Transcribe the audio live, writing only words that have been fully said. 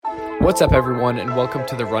What's up, everyone, and welcome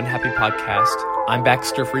to the Run Happy podcast. I'm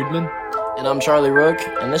Baxter Friedman. And I'm Charlie Rook,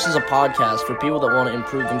 and this is a podcast for people that want to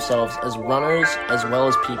improve themselves as runners as well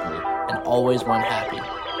as people, and always run happy.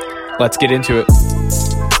 Let's get into it.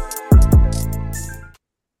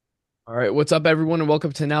 All right, what's up, everyone, and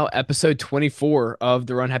welcome to now episode 24 of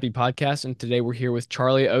the Run Happy podcast. And today we're here with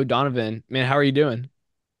Charlie Odonovan. Man, how are you doing?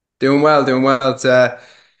 Doing well, doing well. It's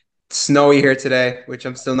snowy here today, which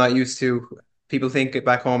I'm still not used to. People think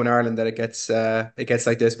back home in Ireland that it gets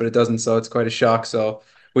like this, but it doesn't. So it's quite a shock. So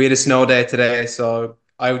we had a snow day today. So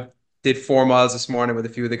I did 4 miles this morning with a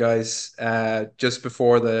few of the guys just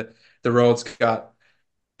before the roads got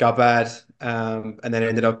bad, and then it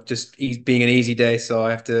ended up just being an easy day. So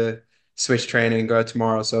I have to switch training and go out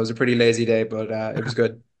tomorrow. So it was a pretty lazy day, but it was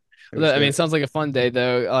good. It was I mean, it good. sounds like a fun day,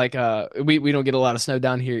 though. Like, we don't get a lot of snow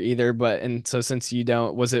down here either. But and so since you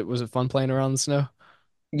don't, was it fun playing around in the snow?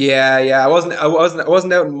 Yeah, yeah. I wasn't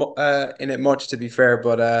out in it much, to be fair,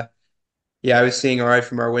 but yeah, I was seeing all right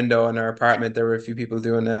from our window in our apartment. There were a few people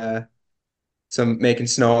doing some making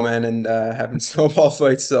snowmen and having snowball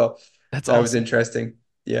fights, so That's that was awesome. interesting.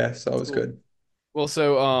 Yeah, so it That's was cool. good. Well,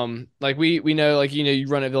 so like we know, like, you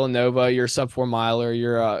run at Villanova, you're a sub 4 miler,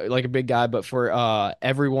 you're like a big guy, but for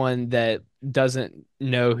everyone that doesn't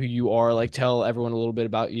know who you are, like, tell everyone a little bit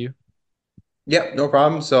about you. Yep, no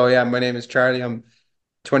problem. So yeah, my name is Charlie. I'm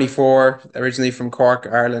 24, originally from Cork,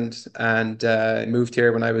 Ireland, and moved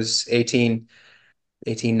here when I was 18,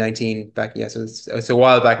 19 back. Yeah, so it's a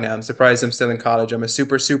while back now. I'm surprised I'm still in college. I'm a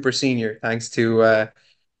super, super senior thanks to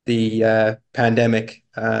the pandemic.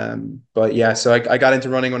 But yeah, so I got into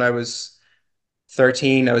running when I was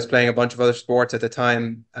 13. I was playing a bunch of other sports at the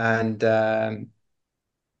time, and none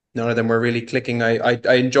of them were really clicking. I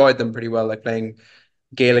enjoyed them pretty well, like playing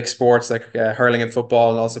Gaelic sports like hurling and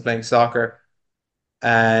football, and also playing soccer.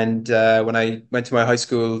 And when I went to my high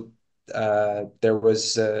school, there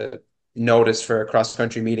was a notice for a cross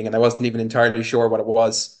country meeting, and I wasn't even entirely sure what it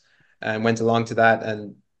was, and went along to that.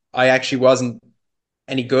 And I actually wasn't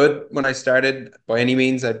any good when I started by any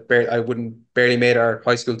means. I wouldn't barely made our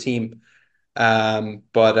high school team,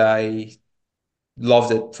 but I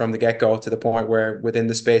loved it from the get go to the point where within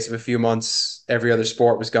the space of a few months, every other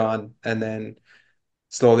sport was gone, and then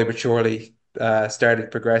slowly but surely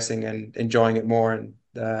started progressing and enjoying it more, and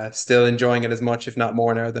still enjoying it as much, if not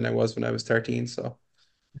more, now than I was when I was 13. So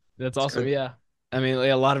That's it's awesome. good. Yeah. I mean,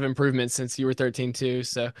 like, a lot of improvement since you were 13 too.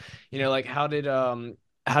 So, like, how did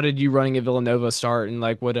you running at Villanova start, and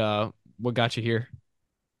like what got you here?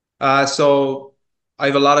 So I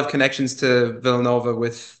have a lot of connections to Villanova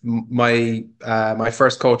with my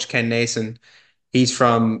first coach, Ken Nason. He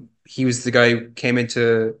was the guy who came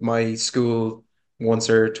into my school once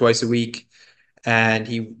or twice a week, and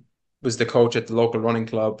he was the coach at the local running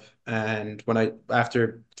club. And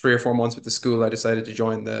after 3 or 4 months with the school, I decided to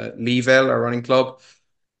join the Leavale, our running club.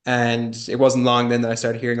 And it wasn't long then that I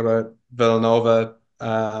started hearing about Villanova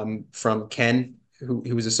from Ken,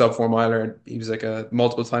 who was a sub 4 miler. And he was like a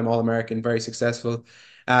multiple time All American, very successful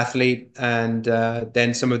athlete. And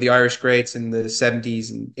then some of the Irish greats in the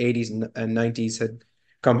 70s and 80s and 90s had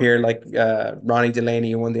come here, like Ronnie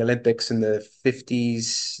Delaney, who won the Olympics in the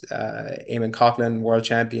 50s, Eamon Coughlin, world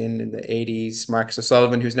champion in the 80s, Marcus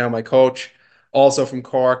O'Sullivan, who's now my coach, also from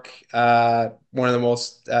Cork, one of the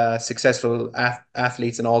most successful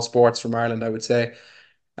athletes in all sports from Ireland, I would say.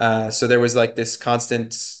 So there was like this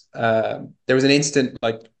constant, there was an instant,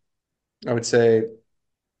 like, I would say,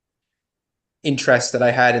 interest that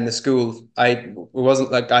I had in the school. It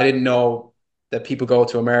wasn't like I didn't know that people go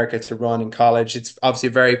to America to run in college. It's obviously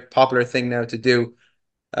a very popular thing now to do,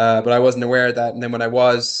 but I wasn't aware of that. And then when I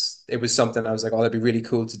was, it was something I was like, oh, that'd be really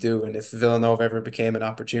cool to do. And if Villanova ever became an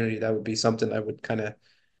opportunity, that would be something I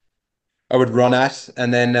would run at.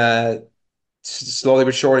 And then slowly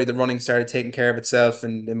but surely, the running started taking care of itself.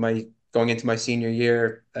 And in my going into my senior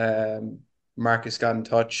year, Marcus got in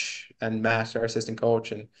touch, and Matt, our assistant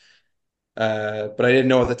coach, and but I didn't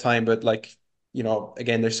know at the time. But like,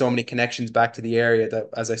 again, there's so many connections back to the area that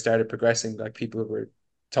as I started progressing, like people were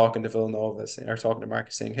talking to Villanova or talking to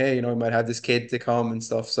Marcus saying, hey, we might have this kid to come and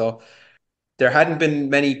stuff. So there hadn't been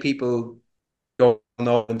many people going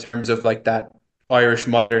on in terms of like that Irish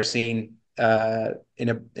mother scene in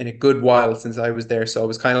a good while since I was there. So it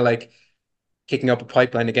was kind of like kicking up a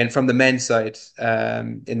pipeline again from the men's side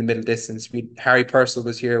in the middle distance. Harry Purcell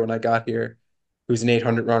was here when I got here, who's an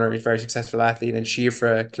 800 runner, he's a very successful athlete, and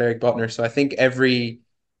Siofra Cleric Butner. So I think every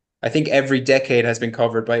decade has been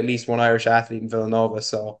covered by at least one Irish athlete in Villanova.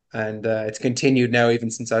 So, and it's continued now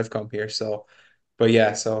even since I've come here. So, but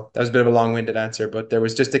yeah, so that was a bit of a long-winded answer, but there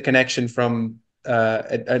was just a connection from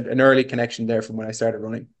an early connection there from when I started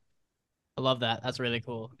running. I love that. That's really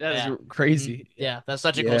cool. That is Yeah. crazy. Yeah. Yeah, that's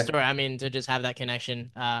such a cool Yeah. story. I mean, to just have that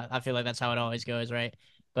connection, I feel like that's how it always goes, right?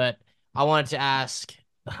 But I wanted to ask,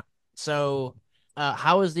 so,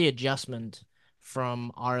 how was the adjustment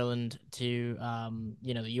from Ireland to,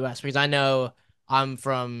 the US? Because I know I'm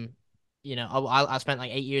from, I spent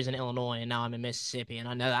like 8 years in Illinois and now I'm in Mississippi, and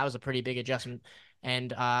I know that was a pretty big adjustment.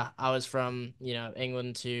 And I was from,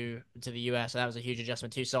 England to the US, and that was a huge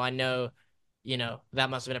adjustment too. So I know, that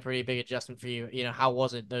must have been a pretty big adjustment for you. How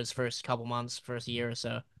was it those first couple months, first year or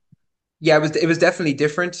so? Yeah, it was definitely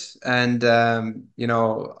different. And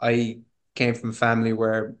I came from a family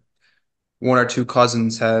where one or two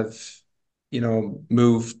cousins have,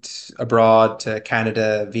 moved abroad to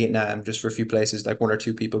Canada, Vietnam, just for a few places, like one or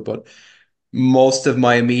two people. But most of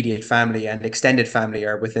my immediate family and extended family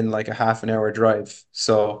are within like a half an hour drive.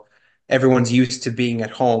 So everyone's used to being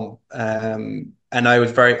at home. And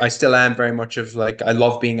I still am very much of like, I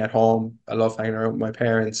love being at home. I love hanging around with my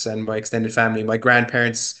parents and my extended family. My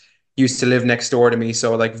grandparents used to live next door to me.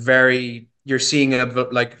 So like you're seeing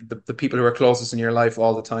like the people who are closest in your life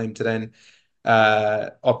all the time to then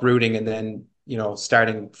uprooting and then,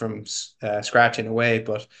 starting from scratch in a way.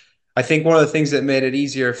 But I think one of the things that made it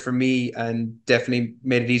easier for me and definitely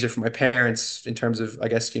made it easier for my parents in terms of, I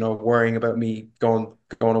guess, worrying about me going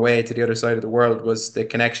away to the other side of the world was the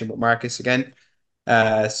connection with Marcus again.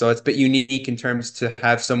 So it's a bit unique in terms to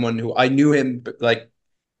have someone who I knew him, but like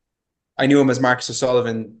I knew him as Marcus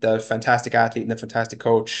O'Sullivan, the fantastic athlete and the fantastic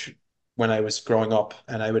coach when I was growing up,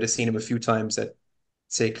 and I would have seen him a few times at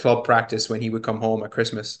say club practice when he would come home at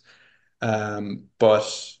Christmas.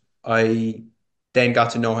 But I then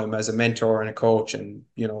got to know him as a mentor and a coach, and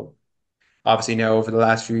obviously now over the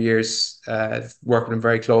last few years, I've worked with him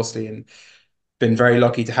very closely and been very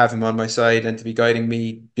lucky to have him on my side and to be guiding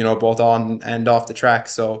me, both on and off the track.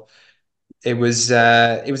 So it was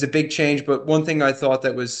a big change. But one thing I thought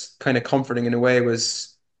that was kind of comforting in a way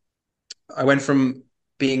was I went from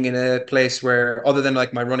being in a place where, other than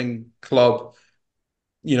like my running club,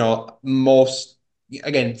 most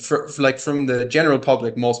again for like from the general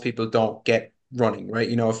public, most people don't get running, right?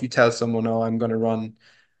 If you tell someone, oh, I'm going to run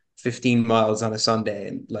 15 miles on a Sunday,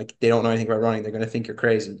 and like they don't know anything about running, they're going to think you're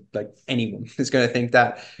crazy. Like anyone is going to think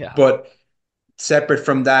that. Yeah. But separate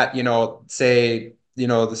from that, say,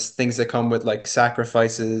 the things that come with like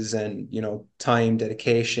sacrifices and, time,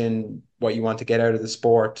 dedication, what you want to get out of the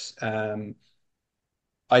sport.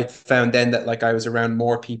 I found then that like I was around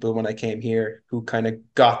more people when I came here who kind of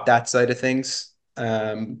got that side of things.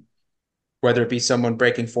 Whether it be someone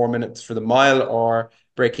breaking 4 minutes for the mile or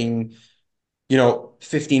breaking,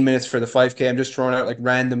 15 minutes for the 5K. I'm just throwing out like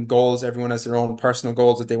random goals. Everyone has their own personal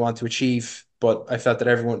goals that they want to achieve. But I felt that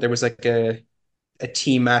there was like a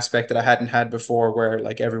team aspect that I hadn't had before where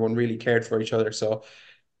like everyone really cared for each other. So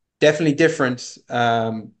definitely different.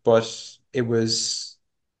 But it was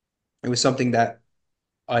something that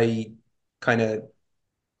I kind of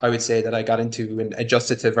I would say that I got into and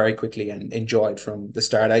adjusted to very quickly and enjoyed from the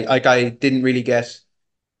start. I didn't really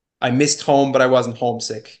I missed home, but I wasn't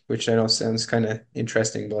homesick, which I know sounds kind of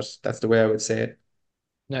interesting, but that's the way I would say it.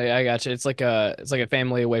 No, yeah, I got you. It's like a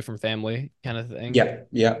family away from family kind of thing. Yeah,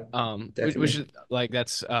 yeah, Which definitely. is like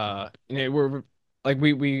that's we're like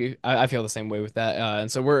I feel the same way with that.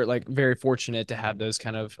 And so we're like very fortunate to have those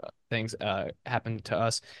kind of things happen to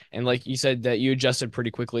us. And like you said that you adjusted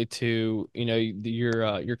pretty quickly to,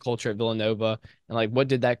 your culture at Villanova, and like what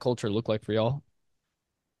did that culture look like for y'all?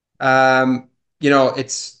 Um,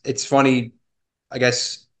 it's funny, I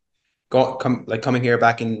guess, coming here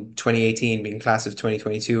back in 2018, being class of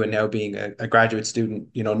 2022, and now being a graduate student.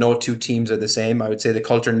 No two teams are the same. I would say the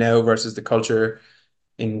culture now versus the culture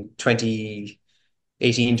in 2018,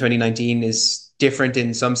 2019 is different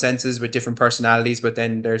in some senses with different personalities, but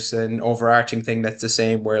then there's an overarching thing that's the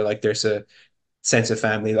same where like there's a sense of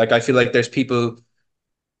family. Like I feel like there's people,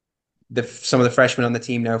 some of the freshmen on the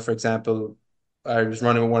team now, for example, I was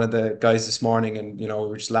running with one of the guys this morning, and we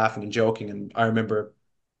were just laughing and joking. And I remember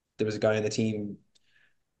there was a guy on the team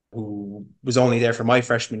who was only there for my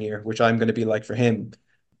freshman year, which I'm going to be like for him.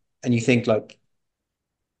 And you think like,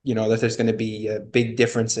 that there's going to be a big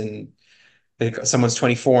difference in like someone's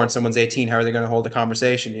 24 and someone's 18. How are they going to hold a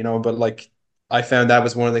conversation, But like, I found that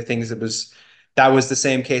was one of the things that was the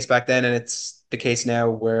same case back then. And it's the case now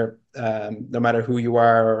where no matter who you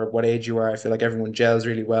are or what age you are, I feel like everyone gels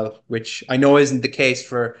really well, which I know isn't the case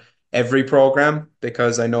for every program,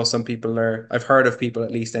 because I know I've heard of people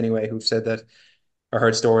at least anyway, who've said that, or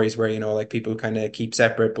heard stories where, like people kind of keep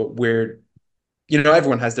separate, but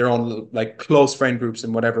everyone has their own like close friend groups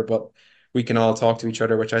and whatever, but we can all talk to each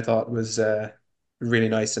other, which I thought was really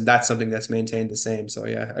nice, and that's something that's maintained the same. So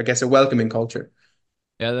yeah, I guess a welcoming culture.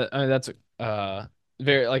 Yeah, I mean that's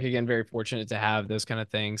very like again very fortunate to have those kind of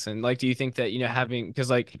things. And like, do you think that having because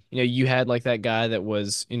like you had like that guy that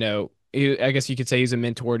was I guess you could say he's a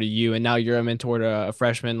mentor to you, and now you're a mentor to a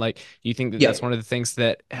freshman. Like, do you think that Yeah, that's one of the things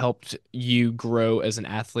that helped you grow as an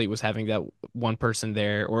athlete was having that one person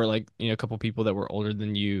there, or like a couple people that were older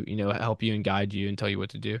than you, help you and guide you and tell you what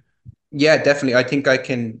to do? yeah, definitely. I think I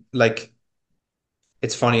can like.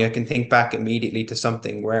 It's funny. I can think back immediately to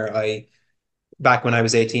something where I back when I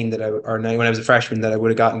was 18 that I or no, when I was a freshman that I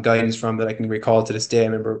would have gotten guidance from that I can recall to this day. I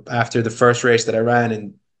remember after the first race that I ran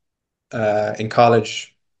in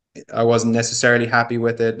college, I wasn't necessarily happy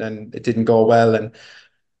with it and it didn't go well. And I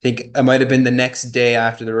think it might have been the next day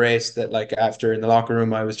after the race that like after in the locker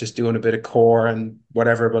room I was just doing a bit of core and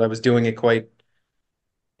whatever, but I was doing it quite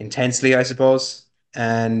intensely, I suppose.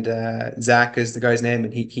 And Zach is the guy's name,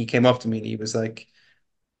 and he came up to me and he was like,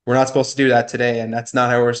 we're not supposed to do that today, and that's not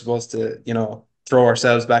how we're supposed to, throw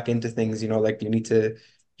ourselves back into things. Like you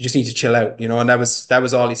just need to chill out, and that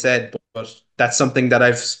was all he said. But that's something that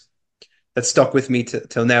stuck with me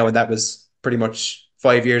till now, and that was pretty much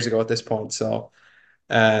 5 years ago at this point. So,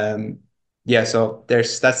 um, yeah, so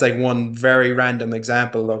that's like one very random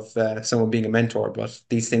example of someone being a mentor, but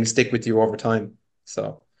these things stick with you over time.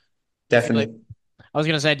 So Do you feel like definitely. I was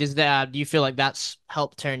gonna say, do you feel like that's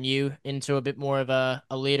helped turn you into a bit more of a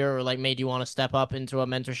leader, or like made you want to step up into a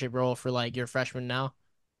mentorship role for like your freshman now?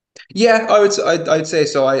 Yeah, I'd say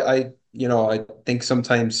so. I think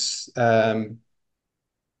sometimes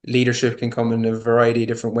leadership can come in a variety of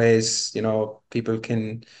different ways. People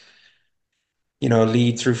can,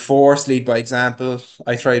 lead through force, lead by example.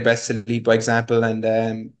 I try best to lead by example,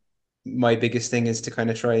 and my biggest thing is to kind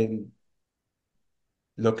of try and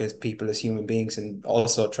look at people as human beings, and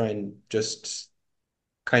also try and just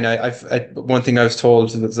kind of one thing I was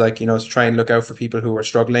told was like to try and look out for people who are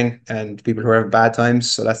struggling and people who are having bad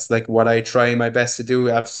times. So that's like what I try my best to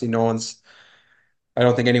do. Obviously, I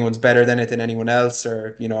don't think anyone's better than it than anyone else,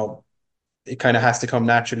 or it kind of has to come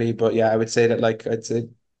naturally. But yeah, I would say that like I'd say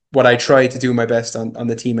what I try to do my best on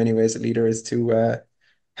the team anyway as a leader is to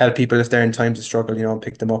help people if they're in times of struggle, and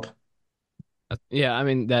pick them up. Yeah, I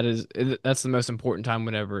mean that's the most important time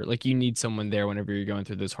whenever like you need someone there whenever you're going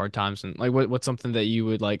through those hard times. And like what's something that you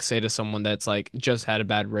would like say to someone that's like just had a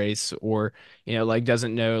bad race, or like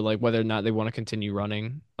doesn't know like whether or not they want to continue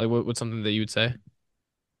running, like what's something that you would say?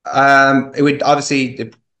 It would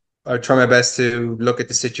obviously I would try my best to look at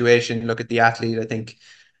the situation, look at the athlete. I think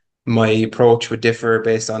my approach would differ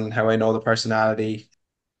based on how I know the personality,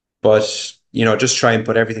 but just try and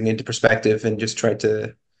put everything into perspective and just try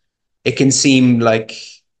to. It can seem like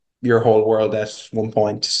your whole world at one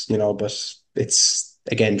point, but it's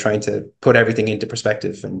again trying to put everything into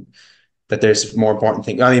perspective and that there's more important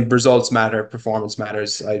things. I mean, results matter, performance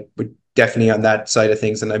matters. I would definitely on that side of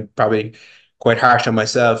things, and I'm probably quite harsh on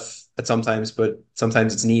myself at sometimes, but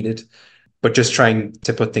sometimes it's needed. But just trying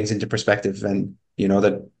to put things into perspective, and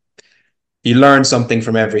that you learn something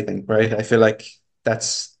from everything, right? I feel like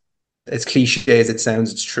that's as cliche as it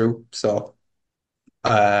sounds, it's true. So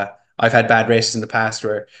uh, I've had bad races in the past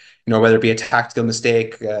where, whether it be a tactical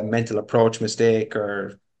mistake, a mental approach mistake,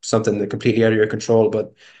 or something that completely out of your control,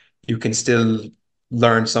 but you can still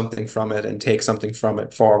learn something from it and take something from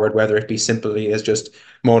it forward, whether it be simply as just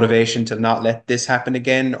motivation to not let this happen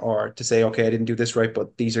again, or to say, okay, I didn't do this right,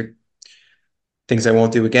 but these are things I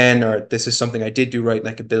won't do again, or this is something I did do right and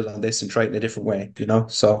I can build on this and try it in a different way.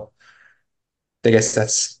 So I guess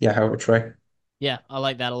that's yeah, how I would try. Yeah, I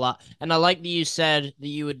like that a lot. And I like that you said that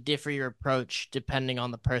you would differ your approach depending on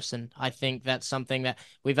the person. I think that's something that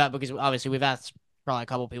we've had because obviously we've asked probably a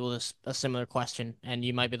couple people this a similar question, and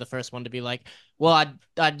you might be the first one to be like, "Well,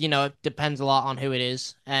 it depends a lot on who it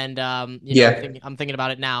is." And Yeah, I'm thinking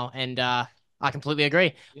about it now, and I completely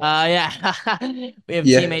agree. Yeah, we have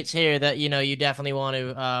yeah. teammates here that you definitely want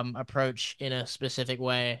to approach in a specific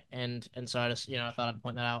way, and so I just I thought I'd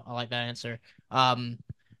point that out. I like that answer. Um,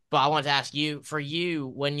 but I wanted to ask you, for you,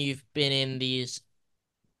 when you've been in these,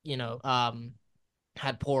 you know, um,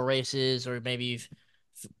 had poor races, or maybe you've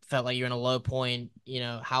felt like you're in a low point,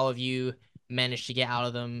 how have you managed to get out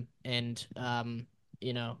of them? And,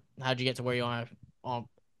 how'd you get to on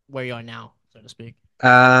where you are now, so to speak?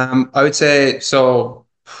 I would say so.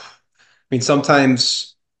 I mean,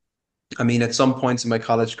 sometimes, I mean, at some points in my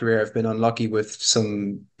college career, I've been unlucky with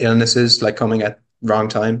some illnesses, like coming at wrong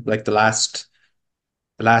time. Like the last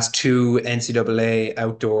two NCAA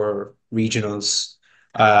outdoor regionals,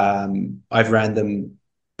 I've ran them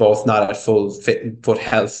both not at full fit and foot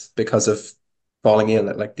health because of falling ill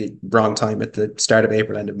at like the wrong time at the start of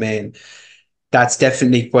April, end of May. that's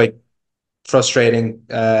definitely quite frustrating.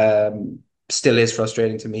 Still is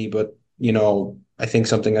frustrating to me, but I think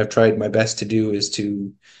something I've tried my best to do is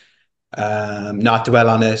to not dwell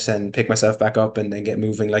on it and pick myself back up and then get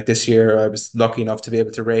moving. Like this year, I was lucky enough to be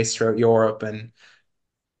able to race throughout Europe, and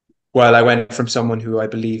well, I went from someone who I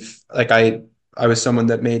believe, like I was someone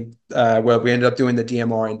that made, well, we ended up doing the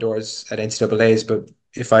DMR indoors at NCAA's, but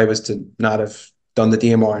if I was to not have done the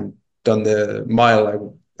DMR and done the mile,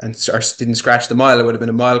 or didn't scratch the mile, I would have been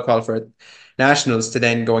a mile qualifier at nationals to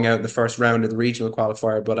then going out in the first round of the regional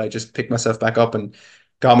qualifier. But I just picked myself back up and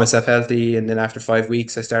got myself healthy. And then after 5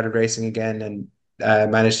 weeks, I started racing again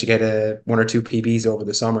and managed to get one or two PBs over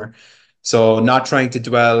the summer. So not trying to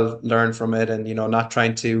dwell, learn from it, and not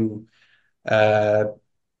trying to uh,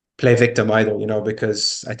 play victim either.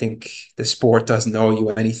 Because I think the sport doesn't owe you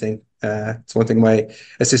anything. It's one thing my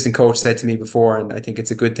assistant coach said to me before, and I think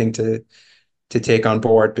it's a good thing to take on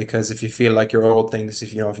board, because if you feel like you're owed things,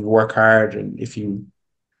 if you work hard, and if you,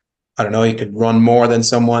 I don't know, you could run more than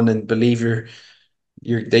someone and believe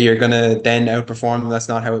you're gonna then outperform them. That's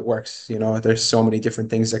not how it works. There's so many different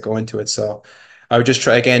things that go into it. So I would just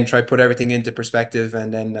try put everything into perspective,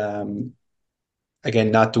 and then again,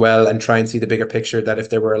 not dwell, and try and see the bigger picture, that if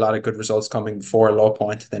there were a lot of good results coming before a low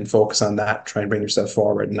point, then focus on that, try and bring yourself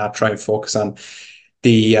forward, and not try and focus on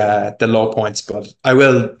the low points. But I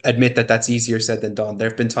will admit that that's easier said than done. There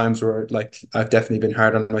have been times where, like, I've definitely been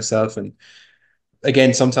hard on myself, and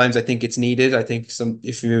again, sometimes I think it's needed. I think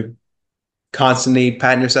if you constantly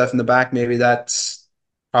patting yourself in the back, maybe that's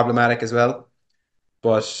problematic as well.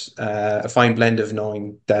 But a fine blend of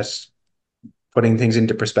knowing that, putting things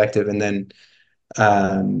into perspective, and then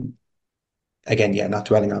um, again, yeah, not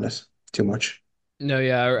dwelling on it too much. No,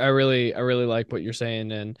 yeah, I really like what you're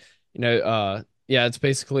saying, and yeah, it's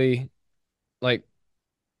basically like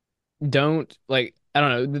don't like I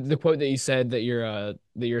don't know the quote that you said that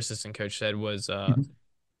your assistant coach said was Mhm.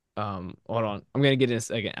 hold on, I'm gonna get in a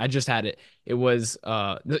second. I just had it. It was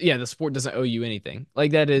yeah, the sport doesn't owe you anything.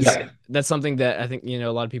 Like Yeah. that's something that I think a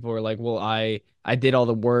lot of people are like, well, I did all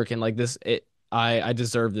the work and like this it I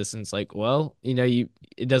deserve this, and it's like, well, you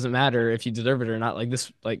it doesn't matter if you deserve it or not. Like this,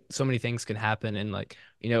 like so many things can happen, and like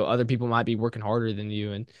other people might be working harder than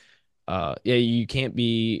you, and yeah, you can't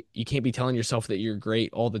be telling yourself that you're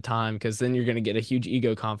great all the time, because then you're going to get a huge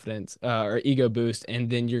ego confidence or ego boost, and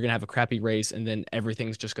then you're going to have a crappy race, and then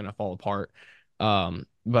everything's just going to fall apart.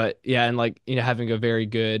 But yeah, and like having a very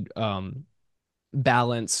good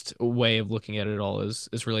balanced way of looking at it all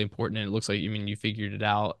is really important, and it looks like you figured it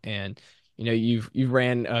out, and you've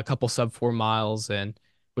ran a couple sub 4 miles, and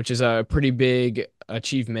which is a pretty big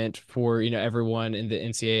achievement for everyone in the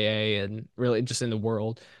NCAA and really just in the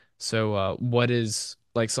world. So what is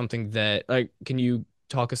like something that like can you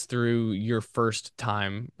talk us through your first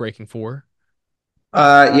time breaking 4?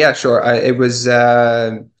 Yeah, sure. It was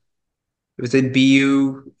in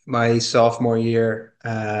BU my sophomore year,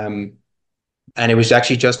 and it was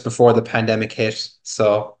actually just before the pandemic hit.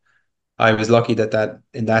 So I was lucky that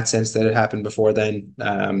in that sense that it happened before then.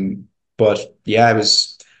 But yeah, it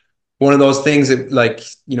was one of those things that, like,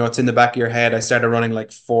 it's in the back of your head. I started running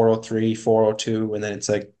like 4:03, 4:02, and then it's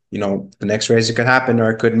like, the next race it could happen,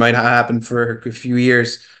 or might not happen for a few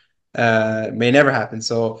years. May never happen.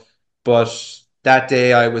 So, but that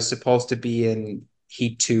day I was supposed to be in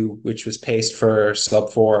heat two, which was paced for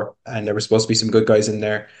sub 4, and there were supposed to be some good guys in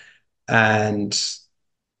there. And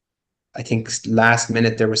I think last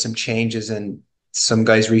minute there were some changes, and some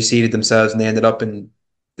guys reseeded themselves, and they ended up in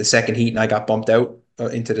the second heat, and I got bumped out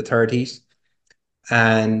into the third heat.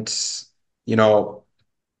 And you know,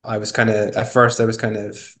 I was kind of at first I was kind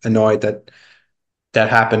of annoyed that that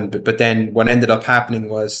happened, but then what ended up happening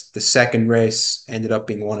was the second race ended up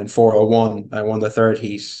being won in 4:01. I won the third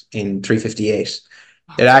heat in 3:58.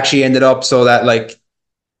 It actually ended up so that, like,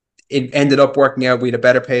 it ended up working out. We had a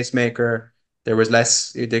better pacemaker. There was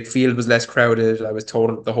less, the field was less crowded. I was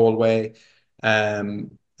total the whole way,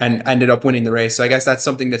 and ended up winning the race. So I guess that's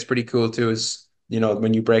something that's pretty cool too, is,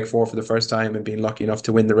 when you break 4 for the first time and being lucky enough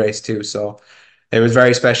to win the race too. So it was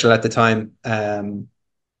very special at the time. And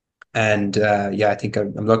yeah, I think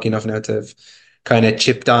I'm lucky enough now to have kind of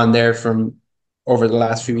chipped on there from over the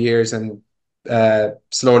last few years, and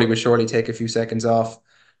slowly but surely take a few seconds off.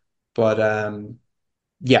 But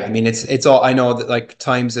yeah, I mean, it's all, I know that, like,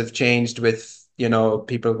 times have changed with,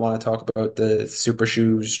 people want to talk about the super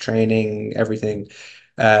shoes, training, everything.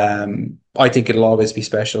 I think it'll always be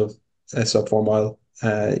special, a sub 4 mile.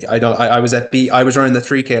 I don't. I was at B. I was running the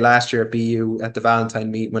 3K last year at BU at the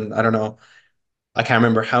Valentine meet, when I don't know. I can't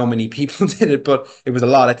remember how many people did it, but it was a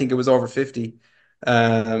lot. I think it was over 50.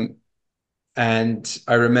 Um, And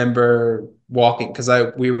I remember walking because I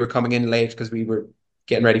we were coming in late because we were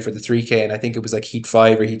getting ready for the 3K, and I think it was like heat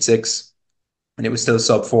 5 or heat 6, and it was still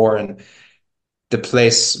sub 4, and the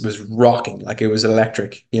place was rocking, like it was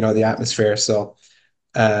electric, the atmosphere. So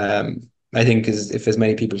I think if as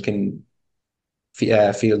many people can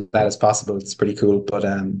feel that as possible, it's pretty cool. But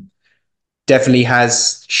definitely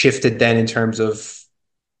has shifted then in terms of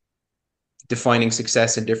defining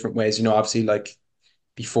success in different ways. Obviously, like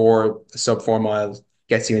before a sub 4 mile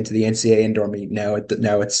gets you into the NCAA indoor meet. Now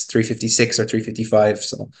it's 3:56 or 3:55.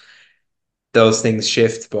 So those things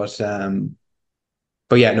shift.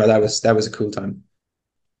 But yeah, no, that was a cool time.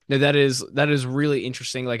 No, that is really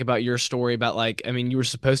interesting. Like about your story about like, I mean, you were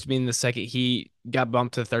supposed to be in the second heat, got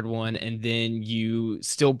bumped to the third one, and then you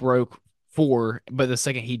still broke four, but the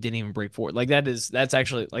second heat didn't even break four. Like that's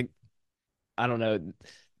actually like, I don't know.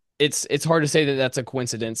 It's hard to say that that's a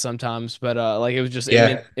coincidence sometimes, but like it was just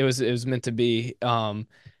Yeah. it was meant to be.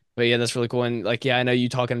 But yeah, that's really cool. And like yeah, I know you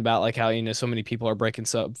talking about like how so many people are breaking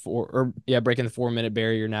sub four or yeah breaking the 4 minute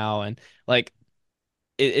barrier now, and like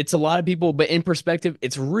it's a lot of people, but in perspective,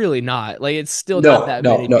 it's really not. Like it's still not No, that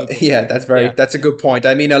no, many no. people. Yeah, Yeah. that's a good point.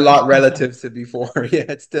 I mean, a lot relative to before.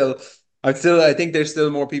 Yeah, I think there's still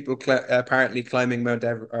more people apparently climbing Mount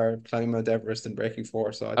Everest and breaking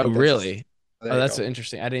four. So I Oh, think that's just, really? there Oh, you that's go.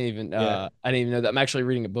 interesting. Yeah. I didn't even know that. I'm actually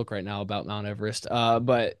reading a book right now about Mount Everest.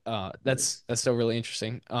 But Nice. that's still really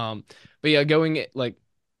interesting. But yeah, like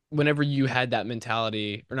whenever you had that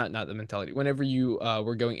mentality, or not the mentality, whenever you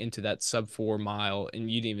were going into that sub 4 mile and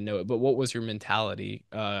you didn't even know it, but what was your mentality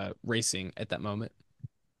racing at that moment?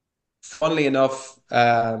 Funnily enough,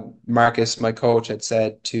 Marcus, my coach, had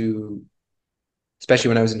said especially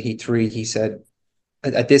when I was in Heat 3, he said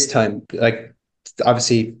at this time, like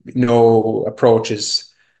obviously no approach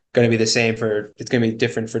is going to be the same it's going to be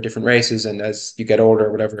different for different races. And as you get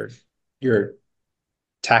older, whatever, your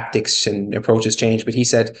tactics and approaches change. But he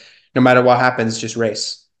said, no matter what happens, just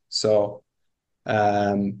race. So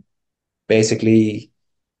um, basically,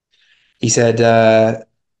 he said,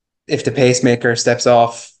 if the pacemaker steps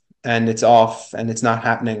off and it's not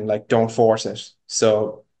happening, like don't force it.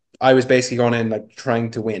 So I was basically going in like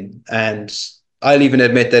trying to win. And I'll even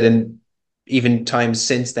admit that in even times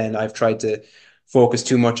since then, I've tried to focus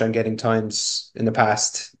too much on getting times in the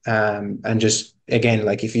past. And just again,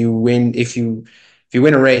 like if you win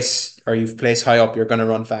a race or you've placed high up, you're going to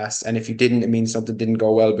run fast. And if you didn't, it means something didn't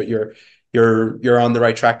go well, but you're on the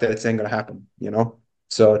right track that it's then going to happen.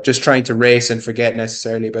 So just trying to race and forget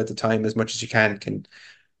necessarily about the time as much as you can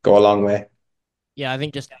go a long way. Yeah, I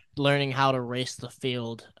think just learning how to race the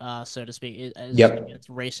field, so to speak, as Yep. against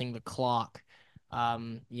racing the clock,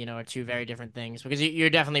 are two very different things. Because you're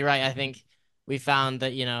definitely right. I think we found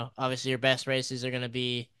that, obviously your best races are going to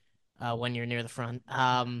be when you're near the front.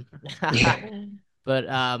 Yeah. But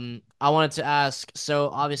I wanted to ask, so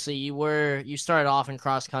obviously you started off in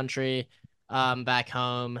cross country, back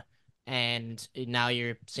home, and now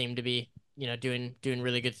you seem to be, doing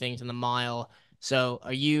really good things in the mile. So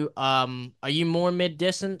are you more mid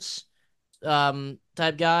distance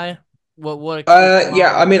type guy? What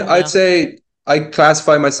Yeah, I mile? mean, I'd Yeah. say I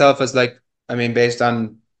classify myself as like, I mean, based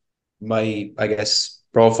on my, I guess,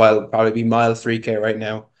 profile, probably be mile 3K right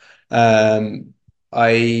now. Um,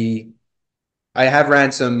 I I have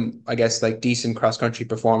ran some, I guess, like decent cross country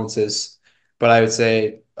performances, but I would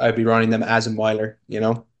say I'd be running them as a miler.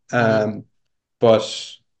 Hmm. But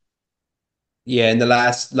yeah, in the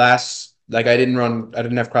last like I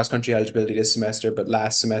didn't have cross country eligibility this semester, but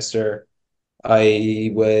last semester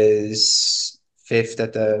I was fifth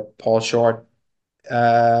at the Paul Short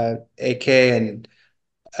 8K and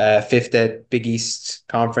fifth at Big East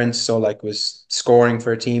Conference. So like was scoring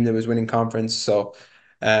for a team that was winning conference. So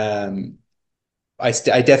um I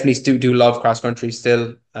definitely do love cross country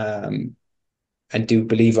still. And do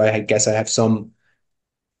believe I guess I have some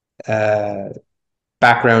uh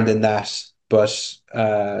background in that. But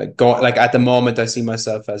go like at the moment, I see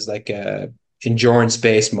myself as like a endurance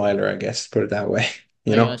based miler, I guess, put it that way.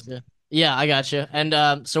 You I know. gotcha. Yeah, I gotcha.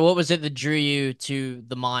 And so what was it that drew you to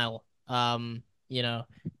the mile?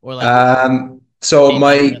 Or like what So made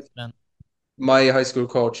that my investment? my high school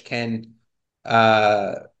coach Ken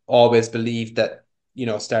uh always believed that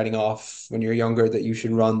starting off when you're younger that you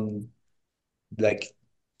should run like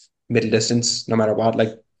middle distance no matter what.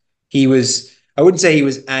 Like I wouldn't say he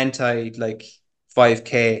was anti like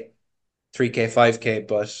 5K, 3K, 5K,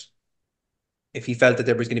 but if he felt that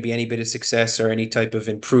there was going to be any bit of success or any type of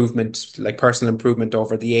improvement, like personal improvement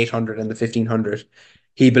over the 800 and the 1500,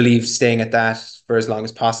 he believes staying at that for as long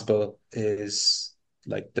as possible is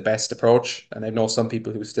like the best approach. And I know some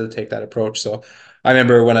people who still take that approach. So I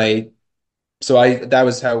remember when I So I that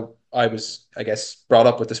was how I was, I guess, brought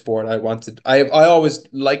up with the sport. I always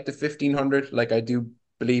liked the 1500. Like I do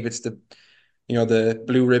believe it's the the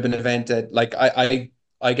blue ribbon event that like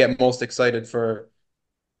I get most excited for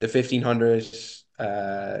the 1500.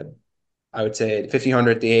 I would say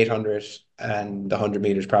 1500, the 800, and the 100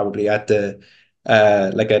 meters probably at the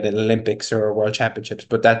like at an Olympics or World Championships.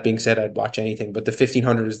 But that being said, I'd watch anything. But the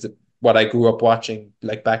 1500 is what I grew up watching.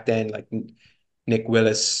 Like back then, like Nick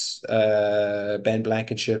Willis, Ben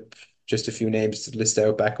Blankenship, just a few names to list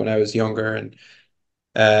out back when I was younger, and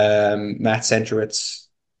Matt Centrowitz.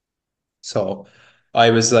 So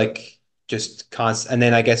I was like just constant. And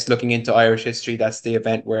then I guess looking into Irish history, that's the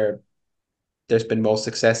event where there's been most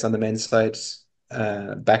success on the men's side.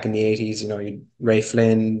 Back in the 80s, Ray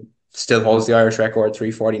Flynn still holds the Irish record,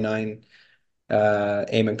 349.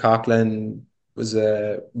 Eamon Coughlin was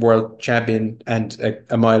a world champion and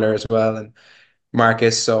a miler as well, and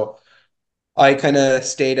Marcus. So I kind of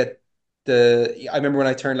stayed at I remember when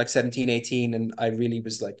I turned like 17, 18, and I really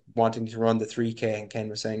was like wanting to run the 3K, and Ken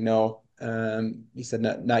was saying no. He said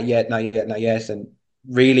not yet, not yet, not yet. And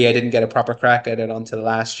really I didn't get a proper crack at it until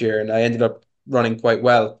last year, and I ended up running quite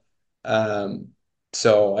well. Um,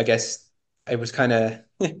 so I guess I was kind of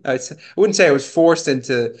I wouldn't say I was forced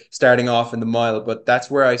into starting off in the mile, but that's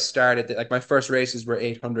where I started. Like my first races were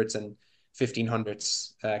 800s and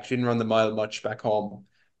 1500s. I actually didn't run the mile much back home.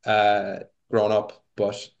 Growing up,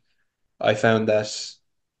 but I found that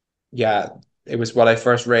yeah, it was what I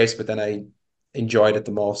first raced, but then I enjoyed it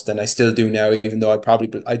the most, and I still do now. Even though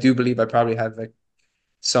I do believe I probably have like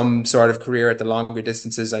some sort of career at the longer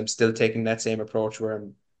distances, I'm still taking that same approach where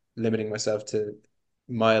I'm limiting myself to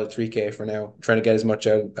mile 3K for now, trying to get as much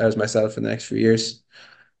out as myself in the next few years.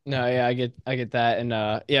 No, yeah, I get that. And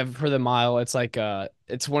yeah, for the mile, it's like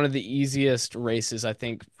it's one of the easiest races I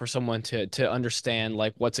think for someone to understand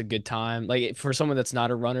like what's a good time. Like for someone that's not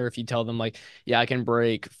a runner, if you tell them like, yeah, I can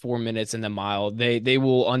break 4 minutes in the mile, they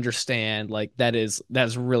will understand like that is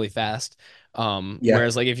really fast. Yeah,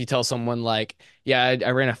 Whereas like if you tell someone like, yeah, I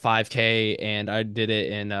ran a 5K and I did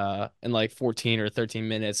it in like 14 or 13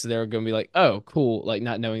 minutes, they're gonna be like, oh, cool, like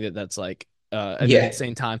not knowing that that's like an yeah,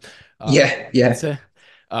 insane time. yeah, And yeah. so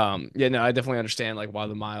yeah, no, I definitely understand like why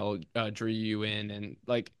the mile drew you in, and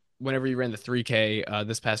like whenever you ran the 3K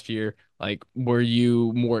this past year, like were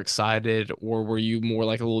you more excited or were you more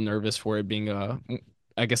like a little nervous for it being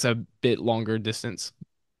I guess a bit longer distance?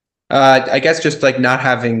 I guess just like not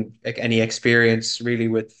having like any experience really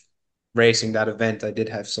with racing that event, I did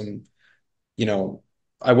have some you know,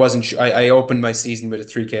 I wasn't sure. I opened my season with a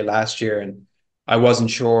 3K last year, and I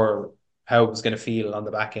wasn't sure how it was going to feel on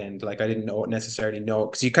the back end. Like I didn't necessarily know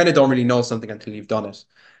because you kind of don't really know something until you've done it,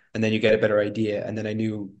 and then you get a better idea. And then I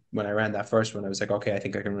knew when I ran that first one, I was like, okay, I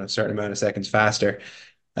think I can run a certain amount of seconds faster.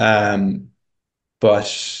 Um, but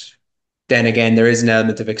then again, there is an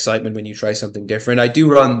element of excitement when you try something different. I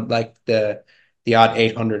do run like the odd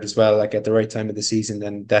 800 as well, like at the right time of the season,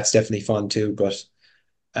 and that's definitely fun too. But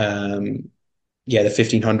um, yeah, the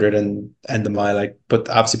 1500 and the mile, I put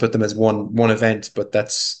them as one event, but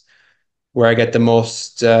that's where I get the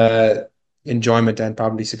most enjoyment and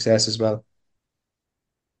probably success as well.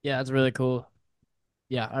 Yeah, that's really cool.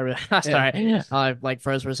 Yeah, I really Yeah. sorry. I like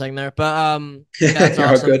froze for a second there. But yeah, that's You're all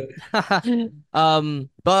awesome. good.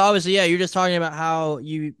 But obviously, yeah, you're just talking about how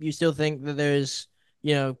you still think that there's,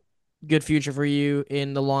 you know, good future for you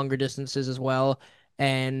in the longer distances as well.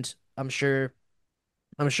 And I'm sure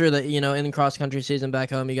that, in the cross country season back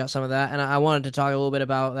home, you got some of that. And I wanted to talk a little bit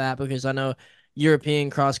about that because I know European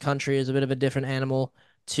cross country is a bit of a different animal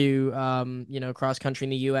to, cross country in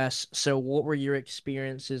the US. So what were your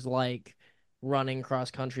experiences like running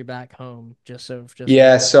cross country back home? Just for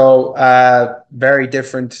Yeah, me. so very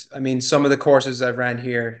different. I mean, some of the courses I've ran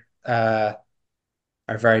here are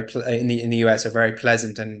in the US are very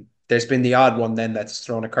pleasant, and there's been the odd one then that's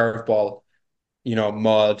thrown a curveball,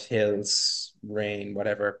 mud, hills, rain,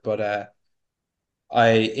 whatever. But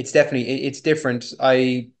it's definitely it's different.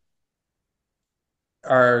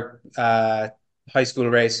 Our high school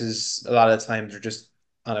races a lot of the times are just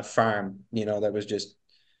on a farm. That was just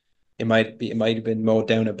it might have been mowed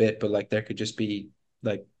down a bit, but like there could just be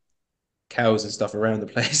like cows and stuff around the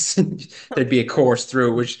place. There'd be a course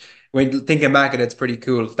through, which when thinking back at it, it's pretty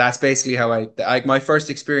cool. That's basically how my first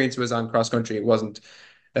experience was on cross country. It wasn't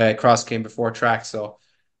cross came before track, so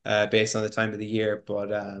based on the time of the year. But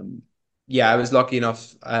yeah, I was lucky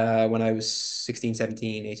enough when I was 16,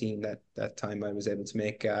 17, 18, that time I was able to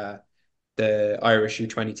make the Irish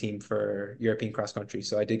U20 team for European cross country.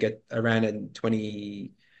 So I ran in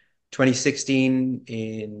 2016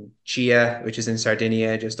 in Chia, which is in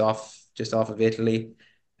Sardinia, just off of Italy.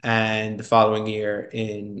 and the following year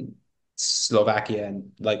in Slovakia.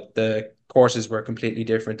 And like the courses were completely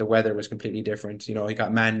different. The weather was completely different. You know, you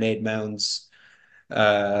got man-made mounds,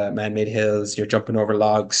 man-made hills. You're jumping over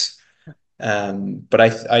logs. But I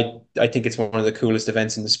think it's one of the coolest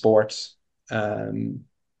events in the sport. Um,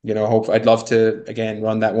 you know, hope I'd love to again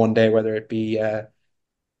run that one day, whether it be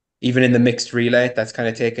even in the mixed relay. That's kind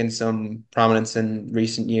of taken some prominence in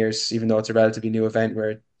recent years, even though it's a relatively new event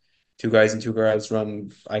where two guys and two girls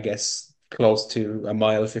run, I guess, close to a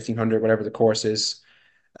mile, 1500, whatever the course is.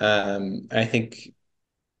 I think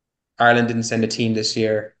Ireland didn't send a team this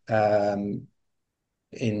year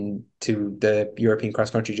into the European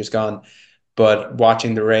cross country just gone. But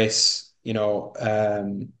watching the race, you know,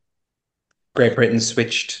 Great Britain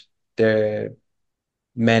switched the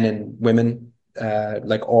men and women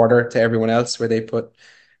like order to everyone else, where they put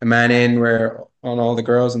a man in where on all the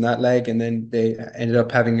girls on that leg, and then they ended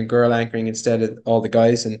up having a girl anchoring instead of all the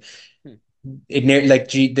guys. And Hmm. it nearly like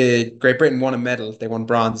the Great Britain won a medal. They won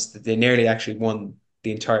bronze. They nearly actually won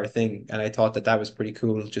the entire thing, and I thought that that was pretty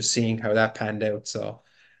cool, just seeing how that panned out. So,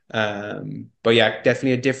 but yeah,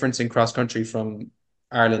 definitely a difference in cross country from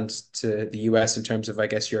Ireland to the US in terms of, I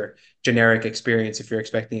guess, your generic experience. If you're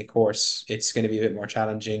expecting a course, it's going to be a bit more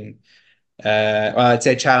challenging. Well, I'd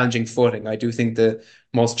say challenging footing. I do think the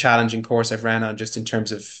most challenging course I've ran on, just in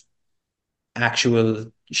terms of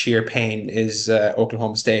actual sheer pain, is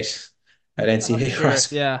Oklahoma State at Oh, NCAA sure.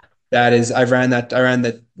 cross. Yeah. That is, I ran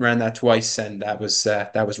that twice, and that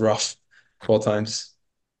was rough both times.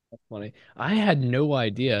 Funny. I had no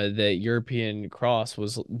idea that European cross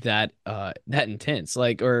was that intense,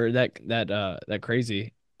 like or that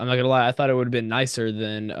crazy. I'm not gonna lie, I thought it would have been nicer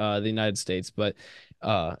than the United States, but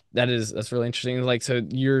that's really interesting. Like, so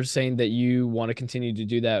you're saying that you want to continue to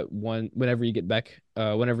do that whenever you get back,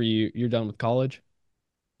 whenever you're done with college?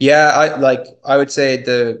 Yeah, I would say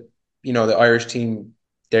the Irish team.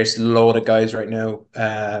 There's a load of guys right now.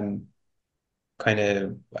 Kind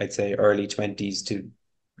of, I'd say, early 20s to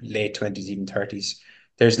late 20s, even 30s.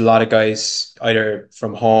 There's a lot of guys either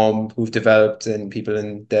from home who've developed, and people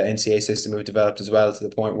in the NCAA system who've developed as well, to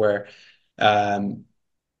the point where um,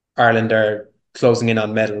 Ireland are closing in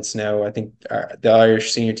on medals now. I think the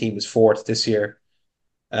Irish senior team was fourth this year,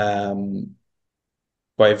 um,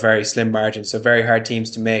 by a very slim margin. So very hard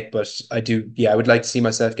teams to make. But I would like to see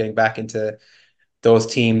myself getting back into those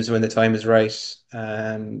teams when the time is right.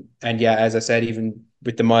 And yeah, as I said, even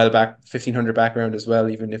with the mile back, 1500 background as well,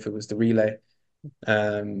 even if it was the relay.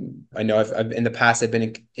 I know I've in the past I've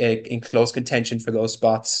been in close contention for those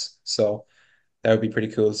spots, so that would be pretty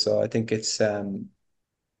cool. So I think it's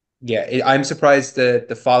yeah, I'm surprised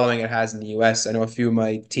the following it has in the US. I know a few of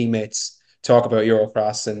my teammates talk about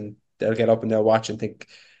Eurocross, and they'll get up and they'll watch and think.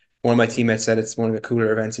 One of my teammates said it's one of the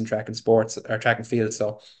cooler events in track and sports or track and field.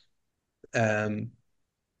 So um,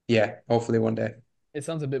 yeah, hopefully one day. It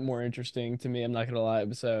sounds a bit more interesting to me. I'm not gonna lie.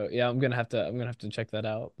 So yeah, I'm gonna have to check that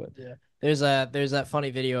out. But Yeah. There's that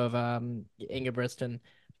funny video of Ingebrigtsen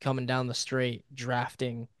coming down the straight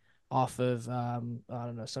drafting off of I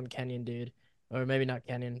don't know, some Kenyan dude, or maybe not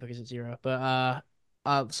Kenyan because it's zero, but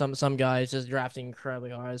some guys just drafting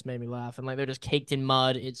incredibly hard. It's made me laugh, and like they're just caked in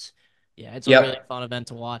mud. It's a really Yep. fun event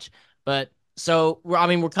to watch. But so I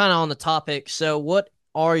mean we're kind of on the topic. So what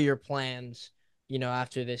are your plans?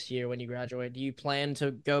 After this year when you graduate, do you plan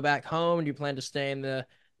to go back home? Do you plan to stay in the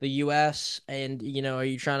US, and are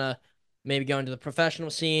you trying to maybe go into the professional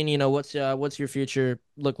scene? What's your future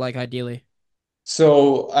look like ideally?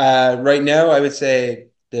 So right now, I would say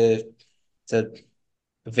it's a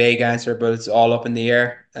vague answer, but it's all up in the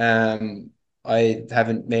air. I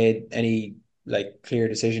haven't made any like clear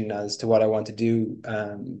decision as to what I want to do.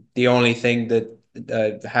 The only thing that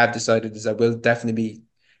I have decided is I will definitely be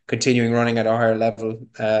continuing running at a higher level,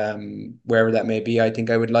 wherever that may be. I think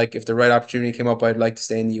I would like, if the right opportunity came up, I'd like to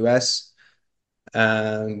stay in the US,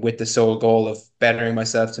 with the sole goal of bettering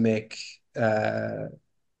myself to make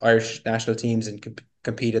Irish national teams and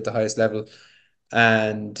compete at the highest level.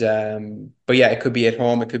 And but yeah, it could be at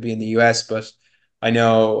home, it could be in the US, but I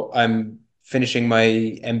know I'm finishing my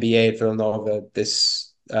MBA at Villanova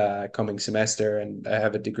this coming semester, and I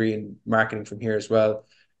have a degree in marketing from here as well.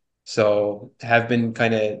 So have been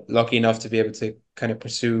kind of lucky enough to be able to kind of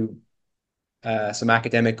pursue some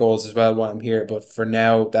academic goals as well while I'm here. But for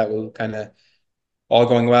now, that will kind of, all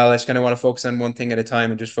going well, I just kind of want to focus on one thing at a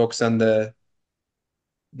time and just focus on the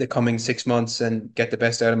coming 6 months and get the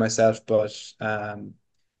best out of myself.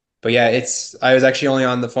 But yeah, I was actually only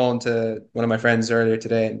on the phone to one of my friends earlier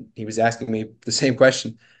today, and he was asking me the same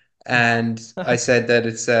question. And I said that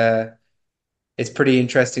it's pretty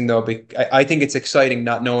interesting though. I think it's exciting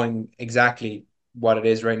not knowing exactly what it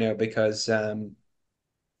is right now because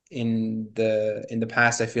in the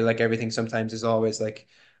past I feel like everything sometimes is always like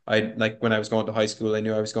I like when I was going to high school, I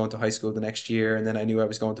knew I was going to high school the next year, and then I knew I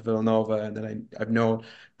was going to Villanova, and then I've known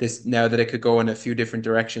this now that it could go in a few different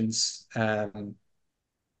directions.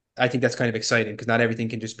 I think that's kind of exciting because not everything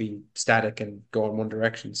can just be static and go in one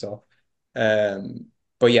direction. So, um,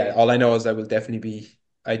 but yeah, all I know is I will definitely be.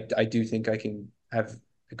 I do think I can have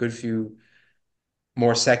a good few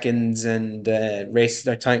more seconds and race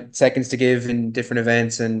time seconds to give in different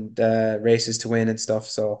events and races to win and stuff.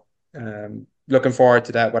 So, looking forward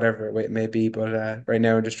to that, whatever it may be. But right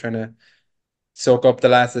now, I'm just trying to soak up the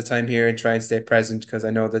last of the time here and try and stay present because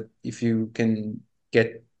I know that if you can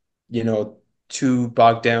get, you know, too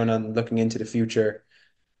bogged down on looking into the future,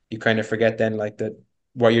 you kind of forget then like that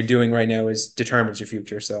what you're doing right now is determines your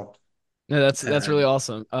future. So, No, that's really um,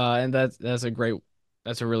 awesome. And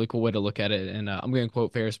that's a really cool way to look at it. And I'm going to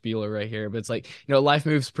quote Ferris Bueller right here, but it's like, life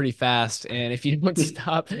moves pretty fast, and if you don't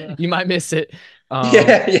stop, you might miss it. Um,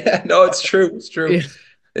 yeah, yeah, no, it's true. It's true. yeah,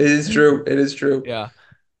 It is true. It is true. yeah.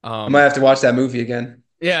 I might Um, have to watch that movie again.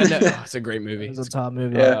 yeah, no, oh, it's a great movie. It's a top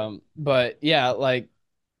movie. Yeah, But yeah, like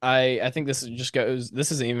I think this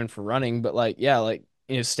isn't even for running, but like yeah, like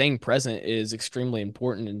staying present is extremely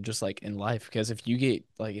important and just like in life because if you get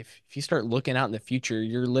like if you start looking out in the future,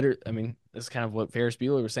 you're literally I mean, that's kind of what Ferris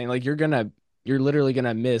Bueller was saying. Like you're literally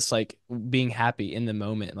gonna miss like being happy in the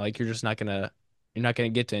moment. Like you're not gonna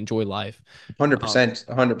get to enjoy life. Um 100%,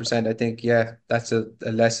 100%. I think, yeah, that's a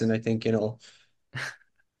lesson. I think,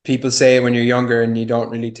 people say when you're younger and you don't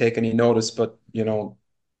really take any notice, but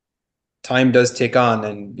time does tick on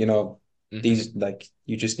and mhm, these like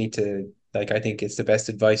you just need to like I think it's the best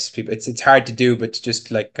advice people it's hard to do but to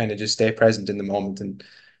just like kind of just stay present in the moment and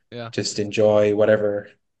yeah. just enjoy whatever's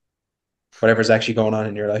actually going on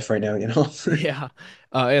in your life right now. Yeah.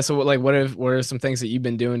 Yeah, so like what are some things that you've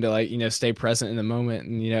been doing to like, stay present in the moment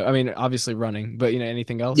and I mean obviously running, but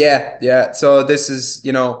anything else? Yeah, yeah. So this is,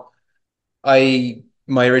 I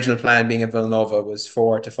my original plan being at Villanova was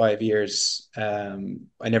 4 to 5 years.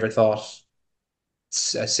 I never thought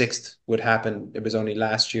a sixth would happen. It was only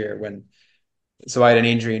last year when so I had an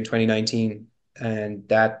injury in 2019 and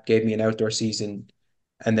that gave me an outdoor season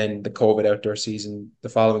and then the COVID outdoor season the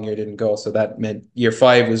following year didn't go. So that meant year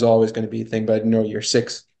five was always going to be a thing, but I didn't know year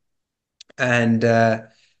six. And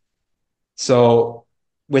so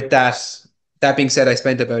with that being said, I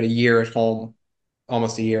spent about a year at home,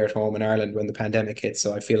 almost a year at home in Ireland when the pandemic hit.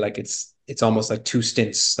 So I feel like it's almost like two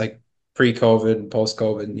stints, like pre-COVID and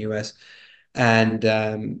post-COVID in the US. And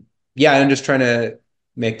yeah, I'm just trying to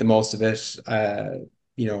make the most of it.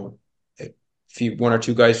 You know, a one or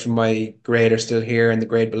two guys from my grade are still here and the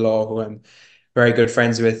grade below who I'm very good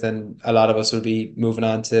friends with, and a lot of us will be moving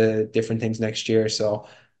on to different things next year. So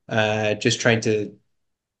just trying to,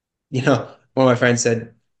 one of my friends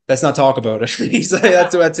said, let's not talk about it. He's like,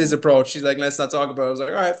 that's his approach. He's like, let's not talk about it. I was like,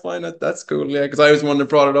 all right, fine, that's cool. Yeah, because I was the one that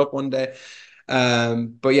brought it up one day.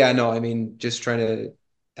 But yeah, no, I mean, just trying to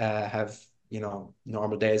have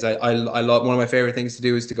normal days. I love one of my favorite things to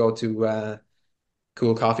do is to go to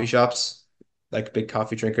cool coffee shops, like a big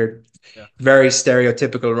coffee drinker. Yeah. Very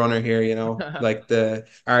stereotypical runner here, like the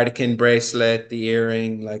Artican bracelet, the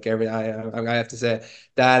earring, like every. I have to say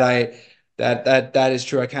that that is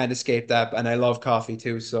true. I can't escape that, and I love coffee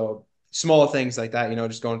too. So small things like that,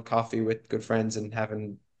 just going to coffee with good friends and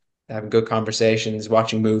having good conversations,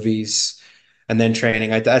 watching movies, and then training.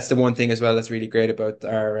 That's the one thing as well that's really great about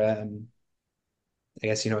our I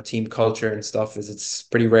guess, team culture and stuff is it's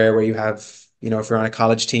pretty rare where you have, if you're on a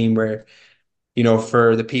college team where,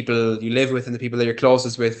 for the people you live with and the people that you're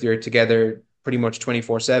closest with, you're together pretty much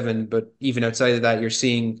 24/7. But even outside of that, you're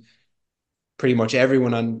seeing pretty much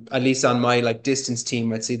everyone at least on my like distance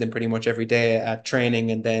team, I'd see them pretty much every day at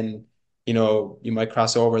training. And then, you might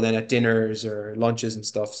cross over then at dinners or lunches and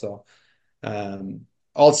stuff. So, um,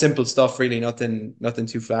 all simple stuff, really, nothing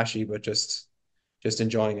too flashy, but just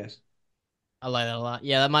enjoying it. I like that a lot.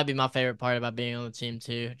 Yeah, that might be my favorite part about being on the team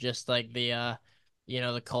too. Just like the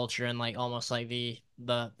culture and like almost like the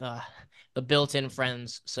built-in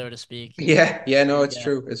friends, so to speak. Yeah, yeah, no, You it's get.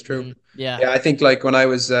 true. It's true. Yeah. Yeah, I think like when I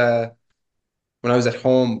was at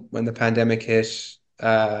home when the pandemic hit,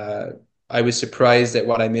 I was surprised at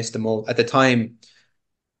what I missed the most. At the time,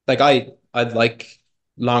 like I'd like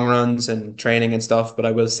long runs and training and stuff, but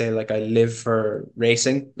I will say like I live for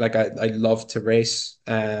racing. Like I love to race.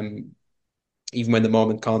 Even when the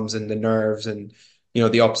moment comes and the nerves and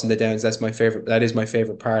the ups and the downs, that is my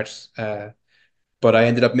favorite part. But I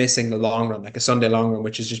ended up missing the long run, like a Sunday long run,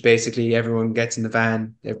 which is just basically everyone gets in the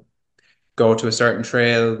van, go to a certain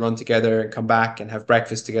trail, run together, and come back and have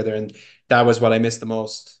breakfast together. And that was what I missed the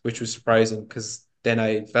most, which was surprising because then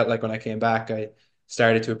I felt like when I came back, I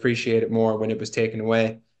started to appreciate it more when it was taken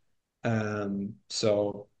away.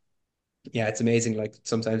 So yeah, it's amazing. Like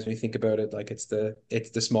sometimes when you think about it, like it's the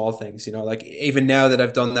small things, like even now that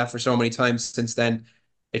I've done that for so many times since then,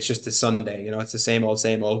 it's just a Sunday, it's the same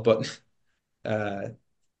old, but uh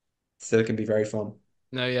still can be very fun.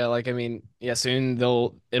 No, yeah, like I mean, yeah, soon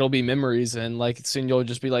it'll be memories and like soon you'll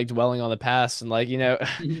just be like dwelling on the past and like, so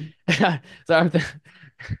yeah,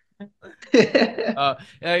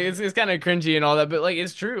 it's kind of cringy and all that, but like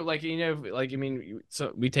it's true. Like like I mean,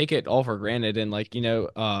 so we take it all for granted, and like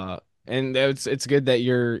and it's good that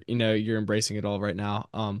you're embracing it all right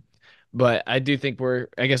now. But I do think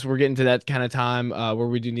I guess we're getting to that kind of time where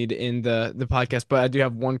we do need to end the podcast. But I do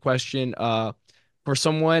have one question for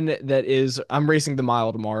someone that is I'm racing the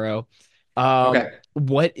mile tomorrow. Okay.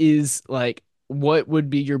 What would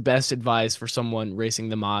be your best advice for someone racing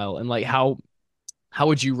the mile, and like how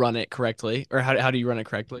would you run it correctly, or how do you run it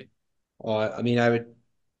correctly? I mean, I would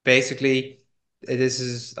basically, I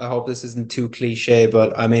hope this isn't too cliche,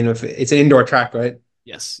 but I mean, if it's an indoor track, right?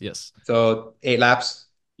 Yes, yes, So 8 laps,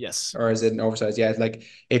 yes. or is it an oversized? Yeah, like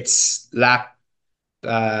it's lap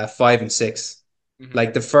 5 and 6. Hmm.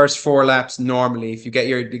 Like the first 4 laps, normally, if you get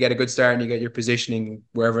a good start and you get your positioning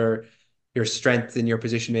wherever your strength in your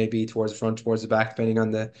position may be towards the front, towards the back, depending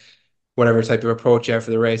on the whatever type of approach you have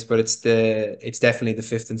for the race. But it's definitely the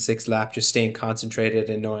fifth and sixth lap, just staying concentrated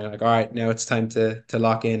and knowing like, all right, now it's time to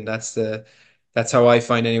lock in. That's how I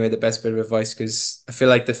find anyway the best bit of advice because I feel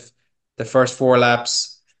like the first 4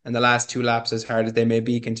 laps and the last 2 laps, as hard as they may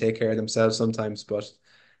be, can take care of themselves sometimes. But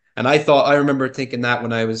and I remember thinking that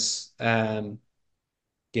when I was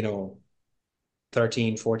you know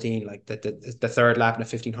 13, 14, like the third lap in a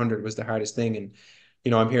 1500 was the hardest thing.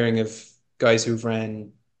 And I'm hearing of guys who've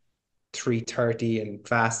ran 3:30 and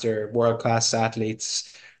faster, world class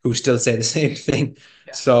athletes who still say the same thing.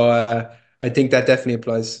 Yeah. So I think that definitely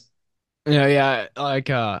applies. Yeah, like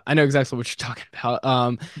I know exactly what you're talking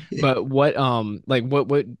about. But what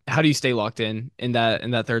how do you stay locked in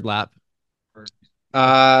that third lap?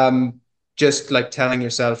 Just like telling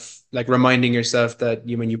yourself, like reminding yourself that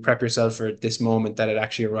when you prep yourself for this moment, that it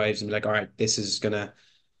actually arrives and be like, all right, this is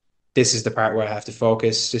the part where I have to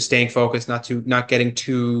focus, just staying focused, not getting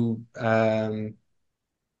too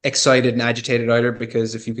excited and agitated either,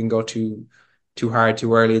 because if you can go too hard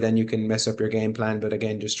too early, then you can mess up your game plan. But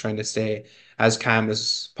again, just trying to stay as calm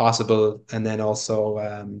as possible, and then also,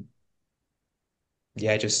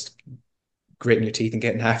 yeah, just gritting your teeth and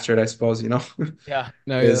getting after it, I suppose, Yeah.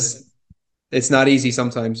 No, yeah. because it's not easy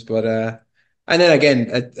sometimes. But and then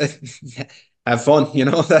again, have fun.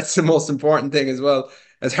 That's the most important thing as well.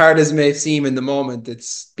 As hard as it may seem in the moment,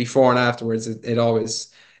 it's before and afterwards. It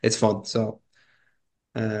always it's fun. So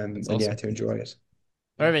That's and yeah, awesome. to enjoy it.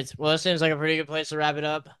 Perfect. Well, it seems like a pretty good place to wrap it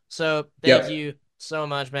up. So thank Yep. you so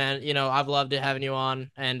much, man. I've loved it having you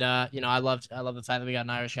on, and I love the fact that we got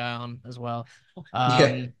an Irish guy on as well. Yeah.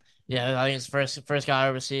 Um, yeah, I think it's the first guy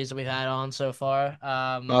overseas that we've had on so far.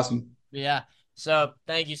 Awesome. Yeah. So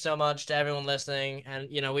thank you so much to everyone listening, and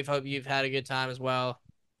we hope you've had a good time as well.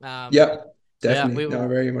 Um, Yep. so yeah, Definitely. No, I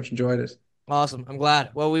very much enjoyed it. awesome. I'm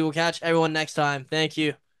glad. Well, we will catch everyone next time. Thank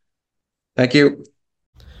you. Thank you.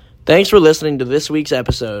 Thanks for listening to this week's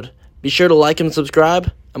episode. Be sure to like and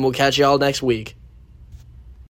subscribe, and we'll catch y'all next week.